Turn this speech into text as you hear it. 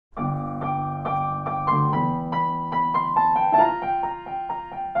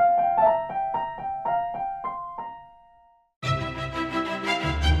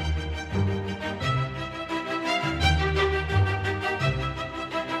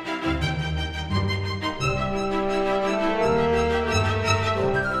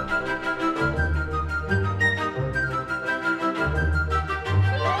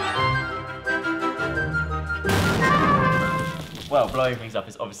blowing things up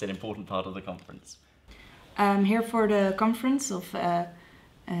is obviously an important part of the conference. Here for the conference of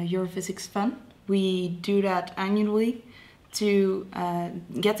EuroPhysicsFun. We do that annually to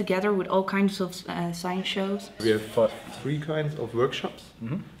get together with all kinds of science shows. We have 3 kinds of workshops.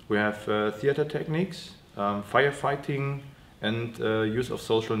 We have theater techniques, firefighting, and use of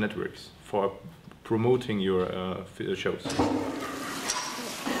social networks for promoting your shows.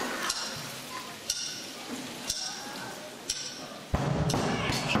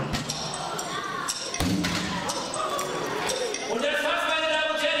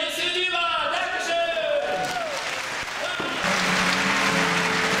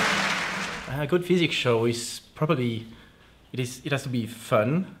 A good physics show is probably, it has to be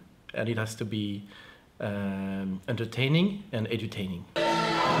fun, and it has to be entertaining and edutaining.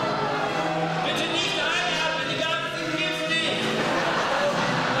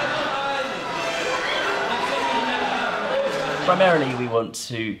 Primarily we want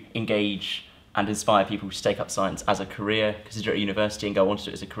to engage and inspire people to take up science as a career, consider it a university and go on to do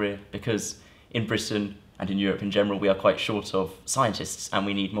it as a career, because in Britain and in Europe in general we are quite short of scientists and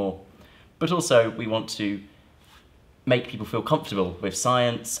we need more. But also we want to make people feel comfortable with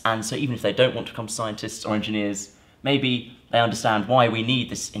science, and so even if they don't want to become scientists or engineers, maybe they understand why we need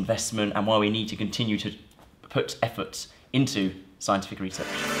this investment and why we need to continue to put effort into scientific research.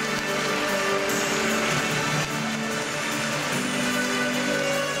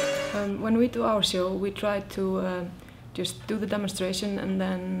 When we do our show, we try to just do the demonstration and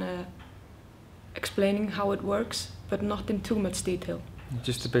then explaining how it works, but not in too much detail.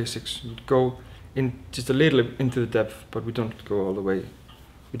 Just the basics. We go in just a little into the depth, but we don't go all the way.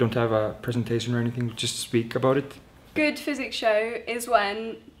 We don't have a presentation or anything, we just speak about it. Good physics show is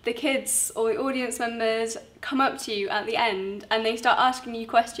when the kids or the audience members come up to you at the end and they start asking you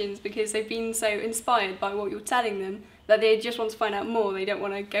questions because they've been so inspired by what you're telling them that they just want to find out more. They don't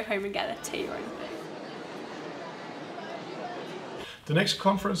want to go home and get their tea or anything. The next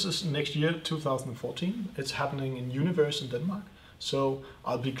conference is next year, 2014. It's happening in Universität in Denmark, so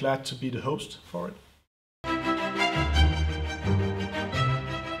I'll be glad to be the host for it.